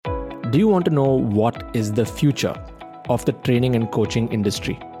Do you want to know what is the future of the training and coaching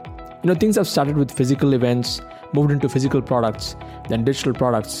industry? Things have started with physical events, moved into physical products, then digital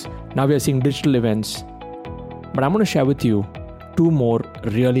products. Now we are seeing digital events. But I'm going to share with you two more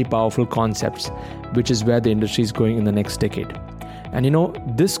really powerful concepts, which is where the industry is going in the next decade. And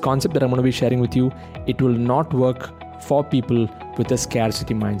this concept that I'm going to be sharing with you, it will not work for people with a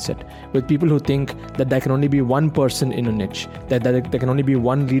scarcity mindset, with people who think that there can only be one person in a niche, that there can only be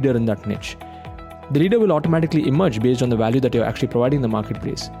one leader in that niche. The leader will automatically emerge based on the value that you're actually providing in the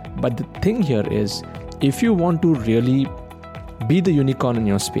marketplace. But the thing here is, if you want to really be the unicorn in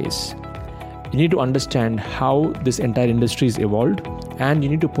your space, you need to understand how this entire industry is evolved, and you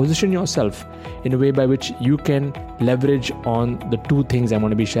need to position yourself in a way by which you can leverage on the two things I'm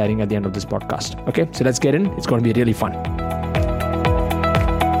going to be sharing at the end of this podcast. Okay, so let's get in. It's going to be really fun.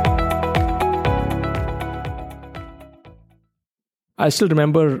 I still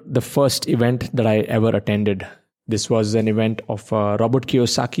remember the first event that I ever attended. This was an event of Robert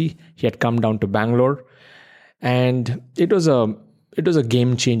Kiyosaki. He had come down to Bangalore, and it was a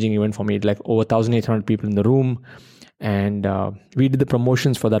game-changing event for me. Like over 1,800 people in the room, and we did the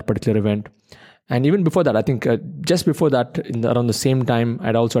promotions for that particular event. And even before that, I think just before that, around the same time,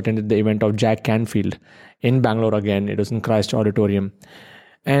 I'd also attended the event of Jack Canfield in Bangalore again. It was in Christ Auditorium,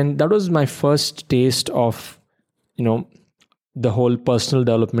 and that was my first taste of the whole personal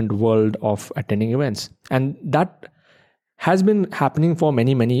development world of attending events. And that has been happening for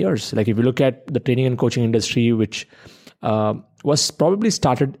many, many years. Like if you look at the training and coaching industry, which was probably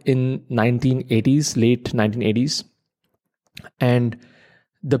started in 1980s, late 1980s. And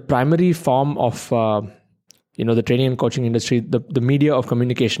the primary form of, the training and coaching industry, the media of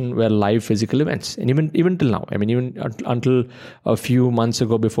communication were live physical events. And even till now, even until a few months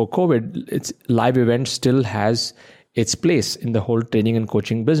ago before COVID, it's live events still has its place in the whole training and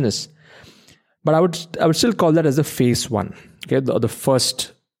coaching business. But I would still call that as the phase one, okay, the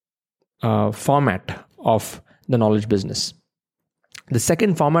first format of the knowledge business. The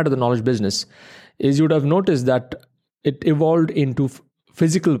second format of the knowledge business is, you would have noticed that it evolved into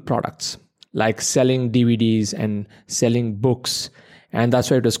physical products, like selling DVDs and selling books. And that's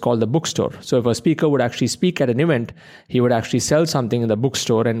why it was called the bookstore. So if a speaker would actually speak at an event, he would actually sell something in the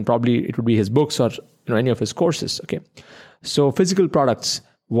bookstore, and probably it would be his books or any of his courses. Okay, so physical products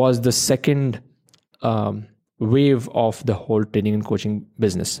was the second wave of the whole training and coaching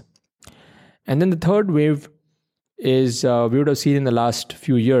business. And then the third wave is, we would have seen in the last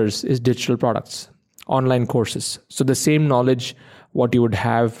few years, is digital products, online courses. So the same knowledge, what you would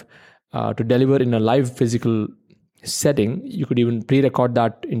have to deliver in a live physical setting, you could even pre-record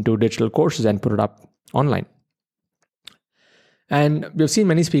that into digital courses and put it up online. And we've seen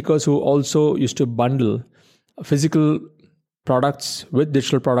many speakers who also used to bundle physical products with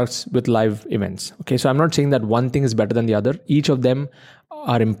digital products with live events. Okay, so I'm not saying that one thing is better than the other. Each of them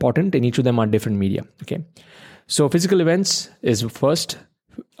are important, and each of them are different media. Okay, so physical events is first.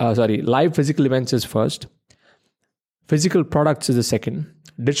 Live physical events is first. Physical products is the second.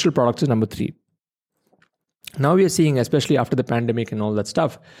 Digital products is number 3. Now we are seeing, especially after the pandemic and all that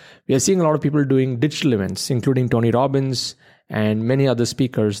stuff, we are seeing a lot of people doing digital events, including Tony Robbins and many other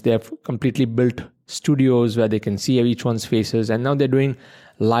speakers. They have completely built studios where they can see each one's faces, and now they're doing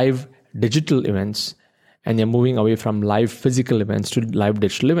live digital events, and they're moving away from live physical events to live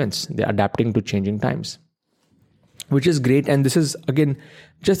digital events. They're adapting to changing times, which is great. And this is, again,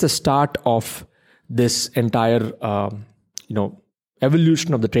 just the start of this entire,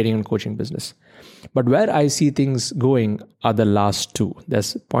 evolution of the training and coaching business. But where I see things going are the last two.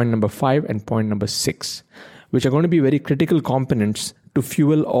 There's point number 5 and point number 6, which are going to be very critical components to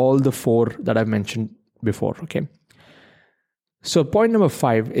fuel all the 4 that I've mentioned before. Okay. So point number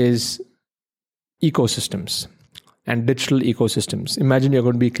 5 is ecosystems and digital ecosystems. Imagine you're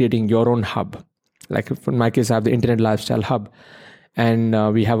going to be creating your own hub. Like in my case, I have the Internet Lifestyle Hub,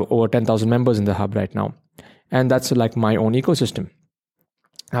 and we have over 10,000 members in the hub right now. And that's like my own ecosystem.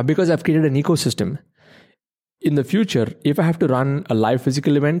 Now, because I've created an ecosystem, in the future, if I have to run a live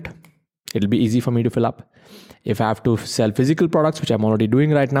physical event, it'll be easy for me to fill up. If I have to sell physical products, which I'm already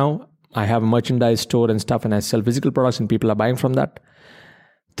doing right now, I have a merchandise store and stuff, and I sell physical products and people are buying from that.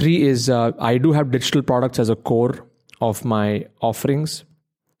 3 is, I do have digital products as a core of my offerings.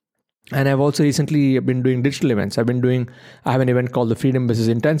 And I've also recently been doing digital events. I have an event called the Freedom Business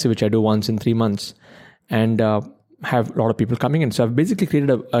Intensive, which I do once in 3 months. And have a lot of people coming in. So I've basically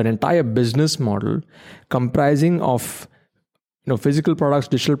created an entire business model comprising of physical products,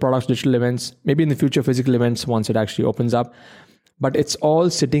 digital events, maybe in the future physical events once it actually opens up. But it's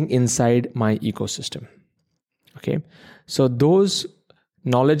all sitting inside my ecosystem. Okay. So those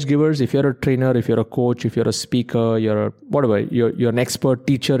knowledge givers, if you're a trainer, if you're a coach, if you're a speaker, you're a whatever, you're an expert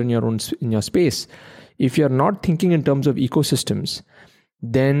teacher in your space. If you're not thinking in terms of ecosystems,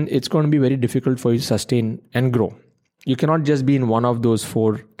 then it's going to be very difficult for you to sustain and grow. You cannot just be in one of those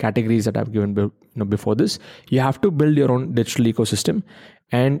 4 categories that I've given before this. You have to build your own digital ecosystem,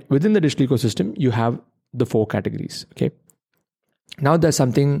 and within the digital ecosystem, you have the 4 categories. Okay. Now there's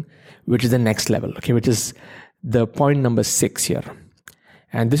something which is the next level. Okay, which is the point number 6 here.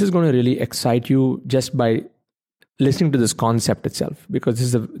 And this is going to really excite you just by listening to this concept itself, because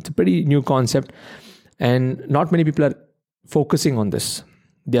it's a pretty new concept and not many people are focusing on this.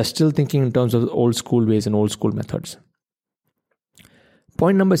 They are still thinking in terms of old school ways and old school methods.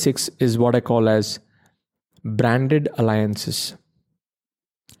 Point number 6 is what I call as branded alliances.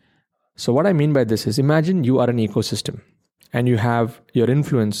 So what I mean by this is, imagine you are an ecosystem and you have your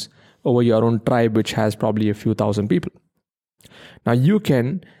influence over your own tribe, which has probably a few thousand people. Now you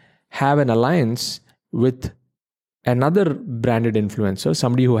can have an alliance with another branded influencer,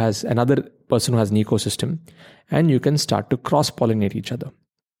 somebody who has another person who has an ecosystem, and you can start to cross-pollinate each other.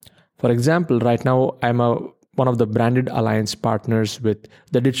 For example, right now I'm one of the branded alliance partners with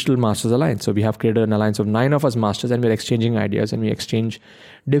the Digital Masters Alliance. So we have created an alliance of 9 of us masters, and we're exchanging ideas and we exchange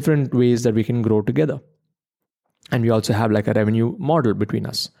different ways that we can grow together. And we also have like a revenue model between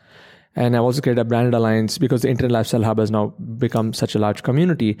us. And I've also created a branded alliance because the Internet Lifestyle Hub has now become such a large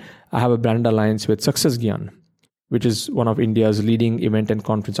community. I have a branded alliance with Success Gyan, which is one of India's leading event and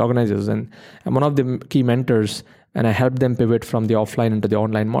conference organizers. And I'm one of the key mentors, and I help them pivot from the offline into the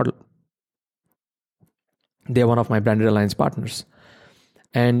online model. They're one of my branded alliance partners.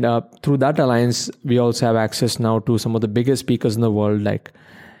 And through that alliance, we also have access now to some of the biggest speakers in the world, like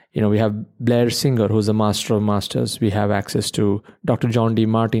we have Blair Singer, who's a master of masters. We have access to Dr. John D.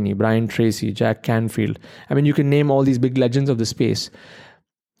 Martini, Brian Tracy, Jack Canfield. I mean, you can name all these big legends of the space.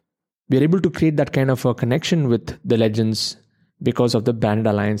 We're able to create that kind of a connection with the legends because of the branded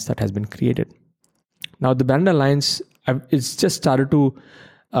alliance that has been created. Now, the branded alliance, it's just started to,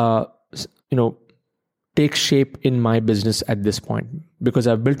 take shape in my business at this point, because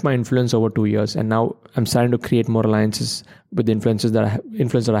I've built my influence over 2 years, and now I'm starting to create more alliances with the influence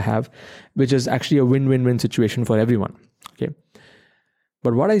that I have, which is actually a win-win-win situation for everyone. Okay,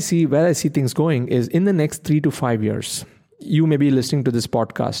 but where I see things going is, in the next 3 to 5 years, you may be listening to this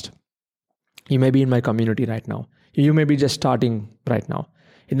podcast, you may be in my community right now, you may be just starting right now.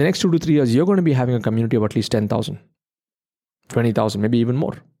 In the next 2 to 3 years, you're going to be having a community of at least 10,000, 20,000, maybe even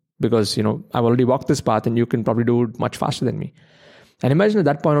more. Because, I've already walked this path and you can probably do it much faster than me. And imagine at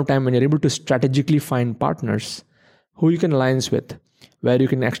that point of time when you're able to strategically find partners who you can alliance with, where you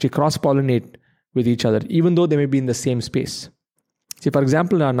can actually cross-pollinate with each other, even though they may be in the same space. See, for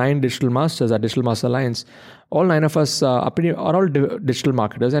example, our 9 digital masters, our Digital Master Alliance, all 9 of us are all digital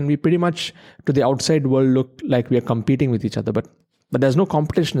marketers, and we pretty much, to the outside world, look like we are competing with each other. But there's no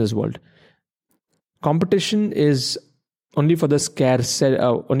competition in this world. Competition is only for the scarcity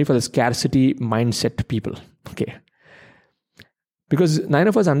mindset people. Okay, because 9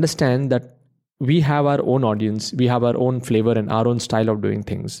 of us understand that we have our own audience, we have our own flavor and our own style of doing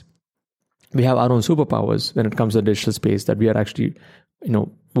things. We have our own superpowers when it comes to the digital space that we are actually,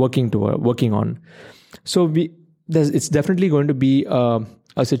 working on. So it's definitely going to be a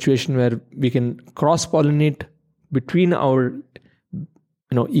situation where we can cross-pollinate between our,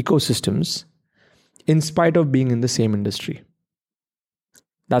 ecosystems, in spite of being in the same industry.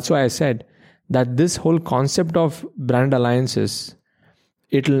 That's why I said that this whole concept of brand alliances,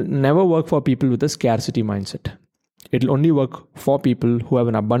 it'll never work for people with a scarcity mindset. It'll only work for people who have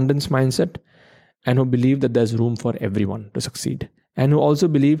an abundance mindset and who believe that there's room for everyone to succeed, and who also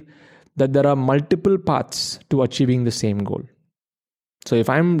believe that there are multiple paths to achieving the same goal. So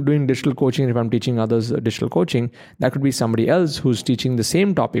if I'm doing digital coaching, if I'm teaching others digital coaching, that could be somebody else who's teaching the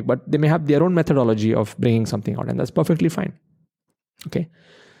same topic, but they may have their own methodology of bringing something out, and that's perfectly fine. Okay.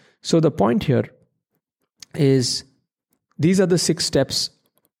 So the point here is, these are the 6 steps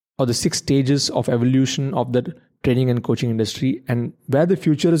or the 6 stages of evolution of the training and coaching industry, and where the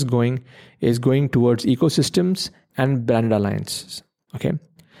future is going towards ecosystems and brand alliances. Okay.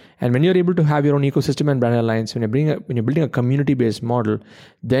 And when you're able to have your own ecosystem and brand alliance, when you're building a community-based model,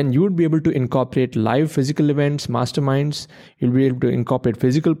 then you would be able to incorporate live physical events, masterminds. You'll be able to incorporate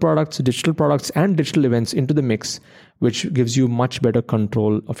physical products, and digital events into the mix, which gives you much better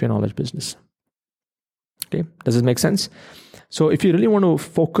control of your knowledge business. Okay, does this make sense? So if you really want to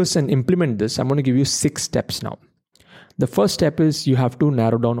focus and implement this, I'm going to give you 6 steps now. The first step is you have to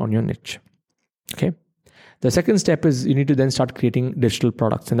narrow down on your niche. Okay. The second step is you need to then start creating digital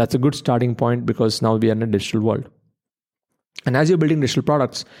products. And that's a good starting point, because now we are in a digital world. And as you're building digital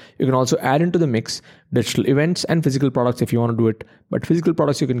products, you can also add into the mix digital events and physical products if you want to do it. But physical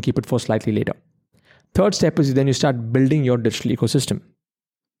products, you can keep it for slightly later. Third step is then you start building your digital ecosystem,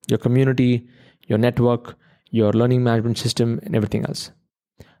 your community, your network, your learning management system, and everything else.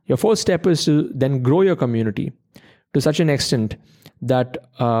 Your fourth step is to then grow your community to such an extent that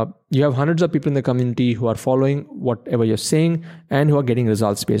you have hundreds of people in the community who are following whatever you're saying and who are getting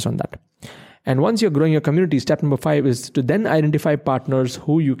results based on that. And once you're growing your community, step number 5 is to then identify partners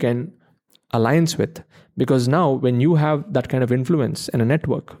who you can alliance with. Because now when you have that kind of influence and a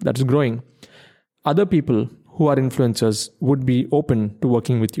network that's growing, other people who are influencers would be open to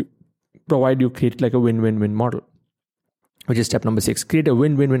working with you, provide you create like a win-win-win model, which is step number 6. Create a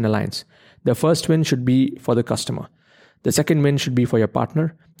win-win-win alliance. The first win should be for the customer. The second win should be for your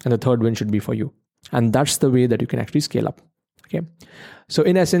partner. And the third win should be for you. And that's the way that you can actually scale up. Okay. So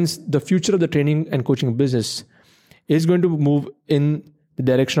in essence, the future of the training and coaching business is going to move in the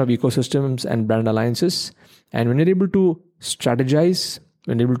direction of ecosystems and brand alliances. And when you're able to strategize,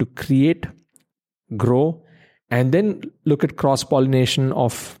 when you're able to create, grow, and then look at cross-pollination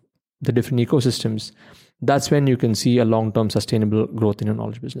of the different ecosystems, that's when you can see a long-term sustainable growth in your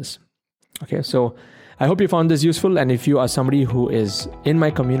knowledge business. Okay, so I hope you found this useful. And if you are somebody who is in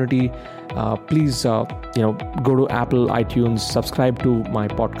my community, please go to Apple, iTunes, subscribe to my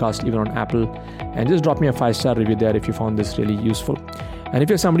podcast even on Apple, and just drop me a 5-star review there if you found this really useful. And if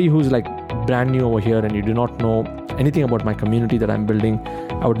you're somebody who's like brand new over here and you do not know anything about my community that I'm building,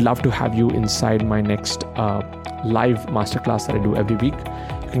 I would love to have you inside my next live masterclass that I do every week.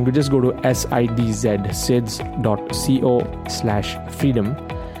 You can just go to sidzo.co/freedom,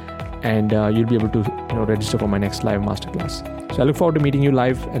 and you'll be able to register for my next live masterclass. So I look forward to meeting you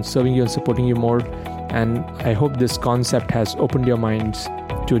live and serving you and supporting you more. And I hope this concept has opened your minds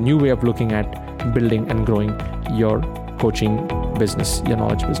to a new way of looking at building and growing your coaching business, your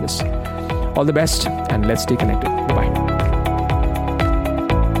knowledge business. All the best, and let's stay connected. Bye-bye.